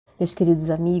Meus queridos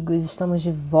amigos, estamos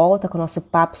de volta com o nosso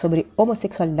papo sobre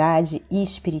homossexualidade e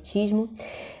espiritismo.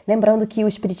 Lembrando que o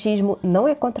espiritismo não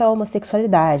é contra a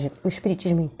homossexualidade. O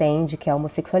espiritismo entende que a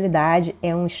homossexualidade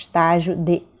é um estágio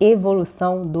de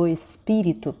evolução do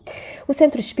espírito. O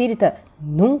centro espírita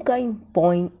nunca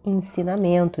impõe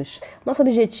ensinamentos. Nosso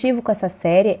objetivo com essa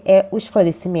série é o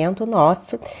esclarecimento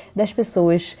nosso das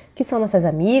pessoas que são nossas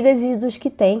amigas e dos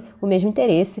que têm o mesmo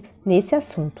interesse nesse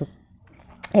assunto.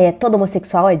 Todo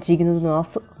homossexual é digno do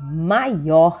nosso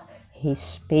maior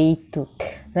respeito,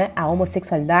 né? A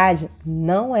homossexualidade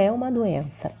não é uma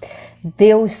doença.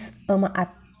 Deus ama a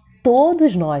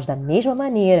todos nós da mesma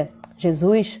maneira.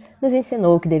 Jesus nos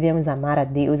ensinou que devemos amar a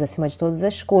Deus acima de todas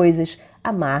as coisas,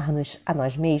 amar-nos a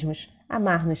nós mesmos,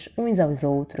 amar-nos uns aos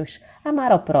outros,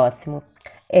 amar ao próximo,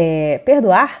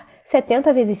 perdoar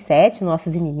 70 vezes 7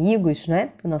 nossos inimigos,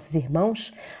 né? Nossos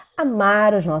irmãos,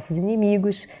 amar os nossos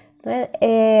inimigos,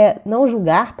 não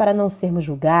julgar para não sermos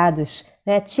julgados,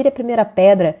 né? Tire a primeira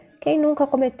pedra quem nunca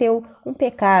cometeu um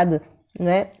pecado,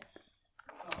 né?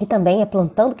 E também é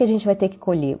plantando que a gente vai ter que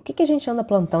colher. O que a gente anda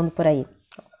plantando por aí?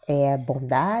 É a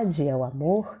bondade, é o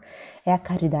amor, é a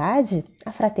caridade,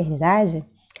 a fraternidade?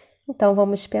 Então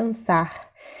vamos pensar.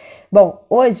 Bom,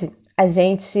 hoje a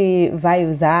gente vai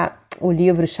usar o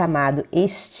livro chamado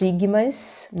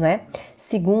Estigmas, né?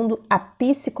 Segundo a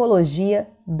Psicologia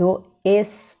do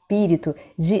Espírito,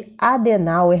 de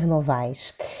Adenauer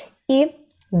Novaes. E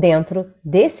dentro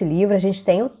desse livro a gente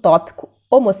tem o tópico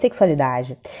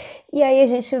homossexualidade. E aí a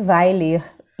gente vai ler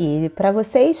ele para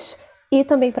vocês e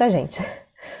também para a gente.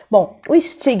 Bom, o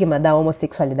estigma da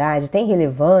homossexualidade tem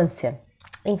relevância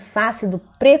em face do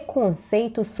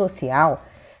preconceito social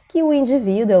que o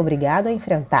indivíduo é obrigado a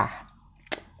enfrentar.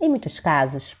 Em muitos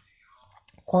casos,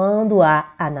 quando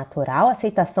há a natural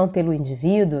aceitação pelo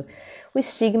indivíduo, o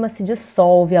estigma se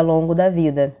dissolve ao longo da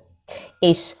vida.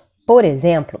 Por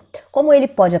exemplo, como ele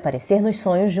pode aparecer nos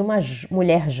sonhos de uma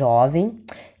mulher jovem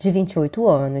de 28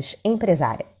 anos,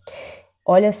 empresária.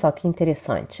 Olha só que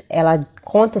interessante. Ela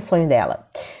conta o sonho dela.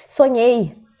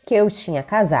 Sonhei que eu tinha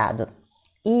casado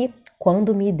e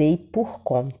quando me dei por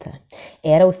conta.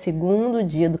 Era o segundo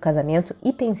dia do casamento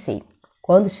e pensei,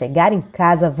 quando chegar em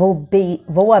casa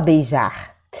vou a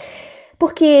beijar.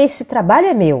 Porque este trabalho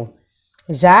é meu,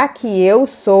 já que eu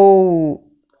sou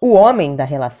o homem da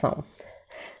relação.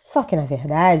 Só que, na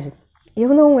verdade, eu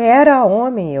não era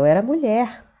homem, eu era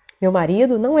mulher. Meu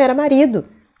marido não era marido,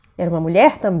 era uma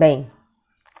mulher também.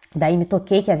 Daí me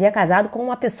toquei que havia casado com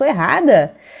uma pessoa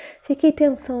errada. Fiquei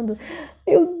pensando,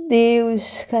 meu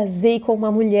Deus, casei com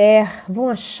uma mulher, vão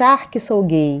achar que sou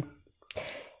gay.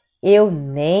 Eu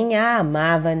nem a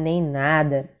amava nem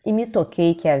nada e me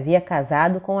toquei que havia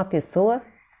casado com a pessoa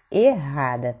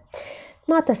errada.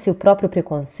 Nota-se o próprio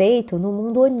preconceito no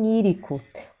mundo onírico,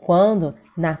 quando,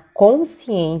 na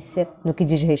consciência, no que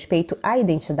diz respeito à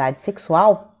identidade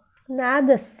sexual,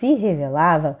 nada se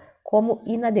revelava como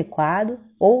inadequado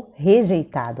ou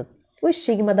rejeitado. O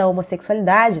estigma da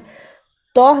homossexualidade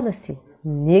torna-se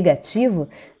negativo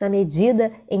na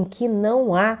medida em que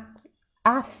não há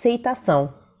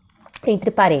aceitação.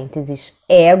 Entre parênteses,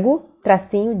 ego,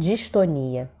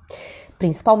 distonia.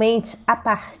 Principalmente a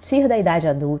partir da idade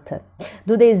adulta,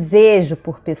 do desejo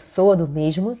por pessoa do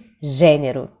mesmo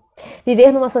gênero.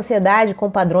 Viver numa sociedade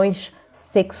com padrões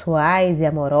sexuais e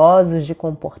amorosos de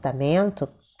comportamento,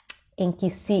 em que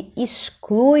se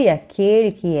exclui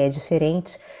aquele que é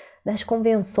diferente das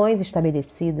convenções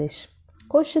estabelecidas,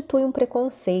 constitui um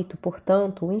preconceito,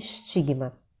 portanto, um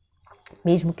estigma,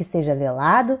 mesmo que seja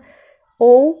velado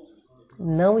ou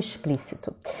não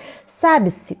explícito.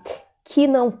 Sabe-se que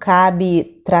não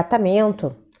cabe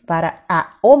tratamento para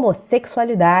a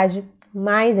homossexualidade,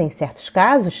 mas, em certos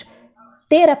casos,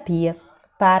 terapia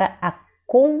para a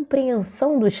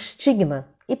compreensão do estigma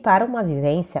e para uma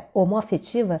vivência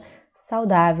homoafetiva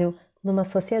saudável numa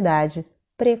sociedade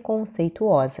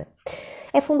preconceituosa.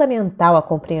 É fundamental a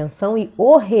compreensão e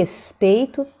o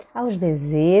respeito aos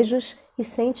desejos e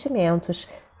sentimentos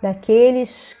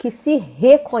daqueles que se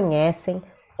reconhecem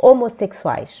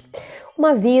homossexuais.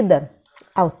 Uma vida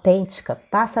autêntica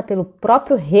passa pelo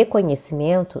próprio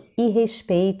reconhecimento e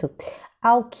respeito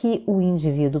ao que o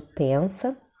indivíduo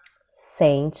pensa,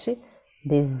 sente,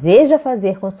 deseja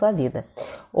fazer com sua vida.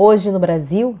 Hoje no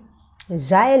Brasil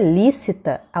já é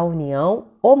lícita a união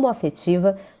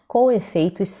homoafetiva com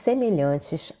efeitos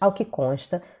semelhantes ao que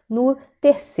consta no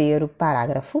 3º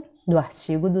parágrafo do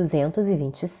artigo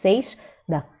 226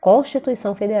 da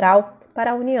Constituição Federal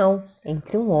para a união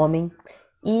entre um homem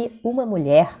e uma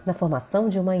mulher na formação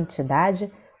de uma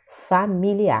entidade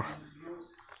familiar.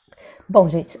 Bom,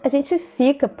 gente, a gente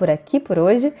fica por aqui por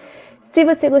hoje. Se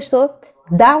você gostou,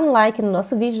 dá um like no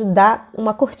nosso vídeo, dá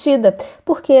uma curtida,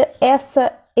 porque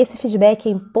esse feedback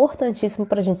é importantíssimo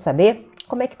para a gente saber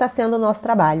como é que está sendo o nosso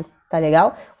trabalho, tá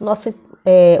legal? O nosso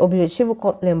objetivo,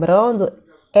 lembrando,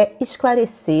 é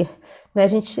esclarecer, né? A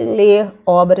gente lê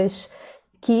obras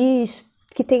que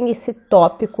tem esse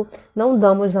tópico, não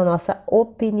damos a nossa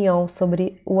opinião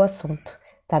sobre o assunto,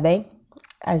 tá bem?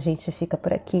 A gente fica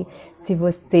por aqui. Se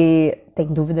você tem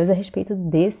dúvidas a respeito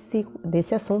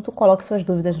desse assunto, coloque suas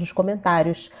dúvidas nos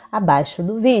comentários abaixo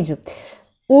do vídeo.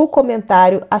 O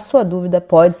comentário, a sua dúvida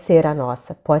pode ser a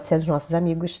nossa, pode ser dos nossos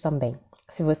amigos também.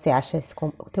 Se você acha esse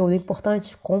conteúdo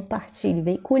importante, compartilhe,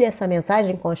 veicule essa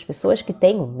mensagem com as pessoas que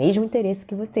têm o mesmo interesse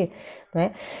que você,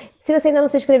 né? Se você ainda não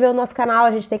se inscreveu no nosso canal,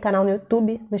 a gente tem canal no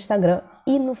YouTube, no Instagram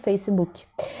e no Facebook.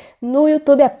 No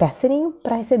YouTube, aperte o sininho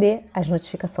para receber as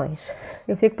notificações.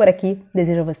 Eu fico por aqui,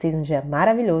 desejo a vocês um dia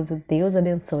maravilhoso, Deus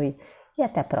abençoe e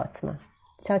até a próxima.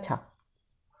 Tchau, tchau.